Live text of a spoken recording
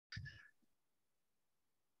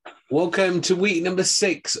Welcome to week number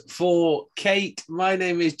 6 for Kate. My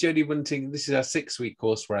name is Jody Bunting. This is our 6-week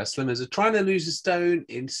course where our slimmers are trying to lose a stone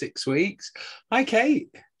in 6 weeks. Hi,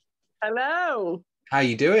 Kate. Hello. How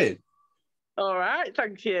you doing? All right,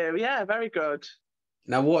 thank you. Yeah, very good.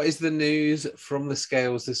 Now, what is the news from the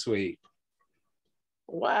scales this week?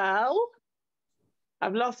 Well,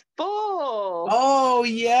 I've lost 4. Oh,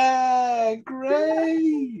 yeah.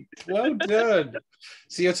 Great. Well done.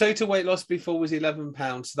 So your total weight loss before was 11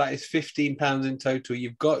 pounds. So that is 15 pounds in total.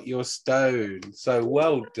 You've got your stone. So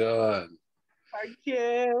well done. Thank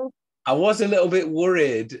you. I was a little bit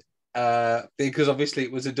worried because obviously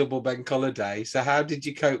it was a double bank holiday. So how did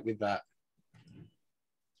you cope with that?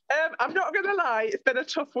 I'm not going to lie, it's been a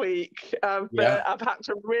tough week. I've had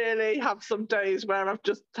to really have some days where I've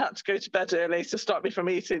just had to go to bed early to stop me from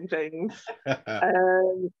eating things.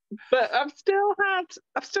 But I've still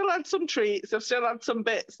had some treats. I've still had some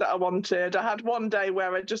bits that I wanted. I had one day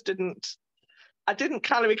where I didn't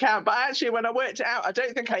calorie count, but actually when I worked it out, I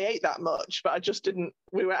don't think I ate that much, but I just didn't.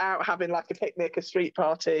 We were out having like a picnic, a street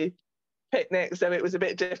party picnic, so it was a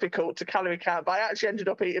bit difficult to calorie count, but I actually ended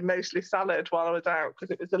up eating mostly salad while I was out because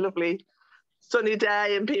it was a lovely sunny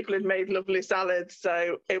day and people had made lovely salads,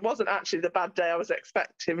 so it wasn't actually the bad day I was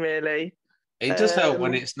expecting, really. It does help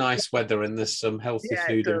when it's nice weather and there's some healthy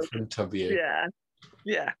food in front of you.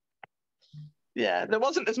 Yeah, there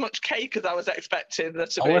wasn't as much cake as I was expecting there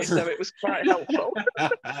to be, so it was quite helpful.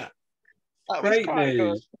 Great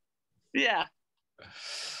news. Good. Yeah.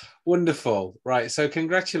 Wonderful. Right, so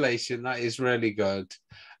congratulations. That is really good.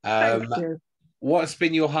 Thank you. What's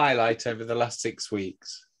been your highlight over the last 6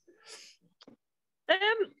 weeks?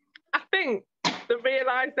 I think the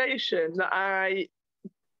realisation that I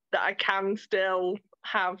can still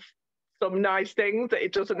have some nice things, that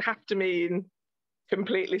it doesn't have to mean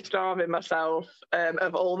completely starving myself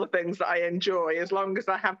of all the things that I enjoy. As long as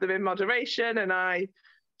I have them in moderation and I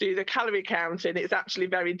do the calorie counting, it's actually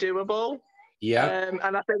very doable. Yeah.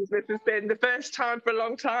 And I think this has been the first time for a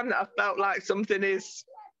long time that I felt like something is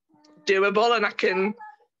doable and I can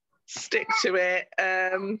stick to it.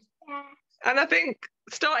 And I think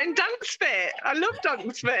starting Dance Fit. I love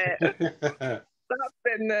Dance Fit.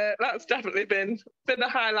 That's definitely been a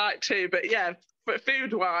highlight too. But yeah, but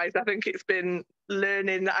food-wise, I think it's been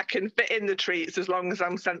learning that I can fit in the treats as long as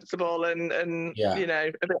I'm sensible and you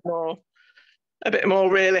know, a bit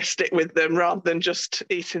more realistic with them rather than just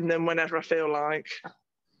eating them whenever I feel like.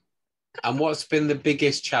 And what's been the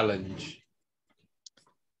biggest challenge?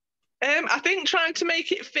 I think trying to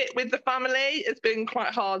make it fit with the family has been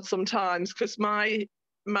quite hard sometimes because my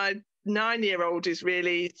 9-year-old is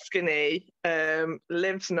really skinny.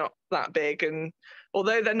 Liv's not that big, and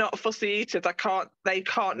although they're not fussy eaters, they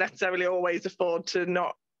can't necessarily always afford to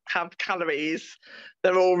not have calories.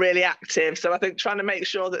 They're all really active, so I think trying to make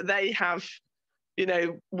sure that they have, you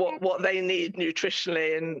know, what they need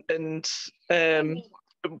nutritionally and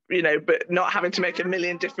you know, but not having to make a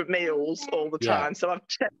million different meals all the time. So I've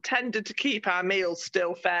tended to keep our meals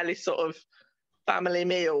still fairly sort of family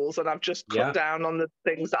meals, and I've just cut down on the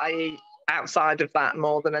things that I eat outside of that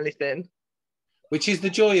more than anything. Which is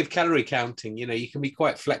the joy of calorie counting. You know, you can be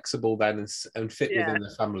quite flexible then and fit within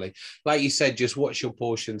the family. Like you said, just watch your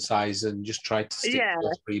portion size and just try to stick to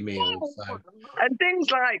your 3 meals. So. And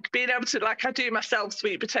things like being able to, like, I do myself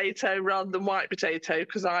sweet potato rather than white potato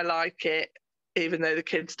because I like it, even though the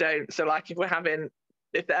kids don't. So like if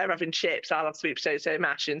they're having chips, I'll have sweet potato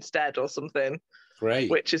mash instead or something.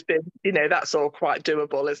 Great. Which has been, you know, that's all quite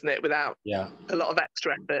doable, isn't it, without a lot of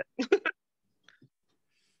extra effort.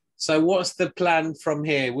 So what's the plan from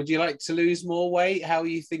here? Would you like to lose more weight? How are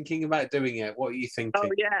you thinking about doing it? What are you thinking? Oh,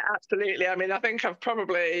 yeah, absolutely. I mean, I think I've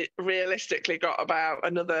probably realistically got about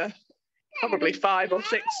another 5 or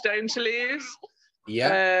 6 stone to lose.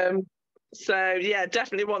 Yeah. So, yeah,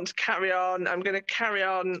 definitely want to carry on. I'm going to carry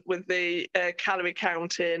on with the calorie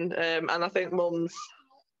counting. And I think Mum's,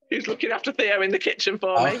 who's looking after Theo in the kitchen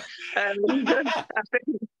for me,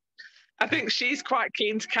 I think she's quite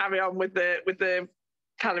keen to carry on with the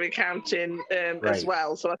calorie counting as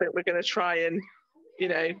well. So I think we're going to try and, you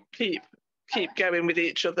know, keep going with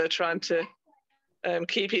each other, trying to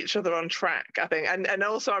keep each other on track, I think. And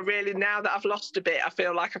also I really, now that I've lost a bit, I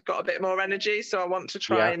feel like I've got a bit more energy. So I want to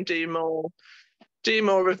try and do more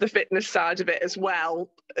of the fitness side of it as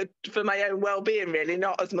well, for my own well-being, really,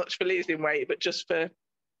 not as much for losing weight, but just for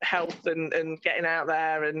health and getting out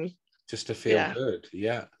there and just to feel good.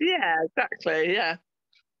 Yeah, exactly.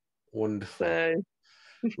 Wonderful. So,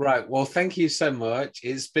 right, well, thank you so much.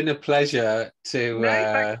 It's been a pleasure to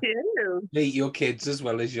thank you. meet your kids as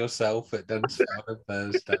well as yourself at Dance Fit on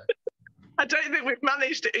Thursday. I don't think we've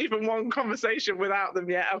managed even one conversation without them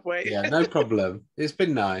yet, have we? Yeah, no problem. It's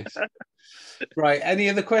been nice. Right. Any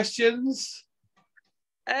other questions?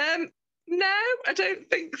 No, I don't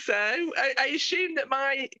think so. I assume that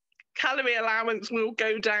my calorie allowance will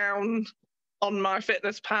go down on my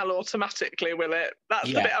Fitness Pal automatically, will it? That's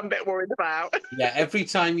the bit I'm a bit worried about. Yeah, every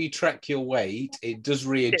time you track your weight, it does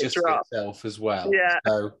readjust itself as well. Yeah.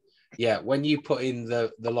 So, yeah, when you put in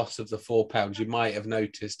the loss of the £4, you might have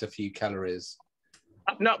noticed a few calories.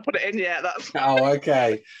 I've not put it in yet. That's Oh,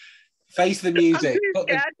 okay. Face the music. I'm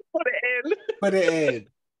too scared to put it in. Put it in.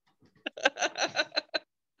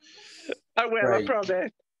 I will, Great. I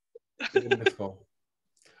promise. Wonderful.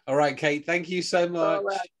 All right, Kate, thank you so much.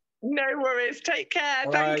 Right. No worries. Take care.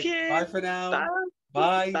 All Thank right. you. Bye for now. Bye.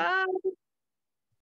 Bye. Bye.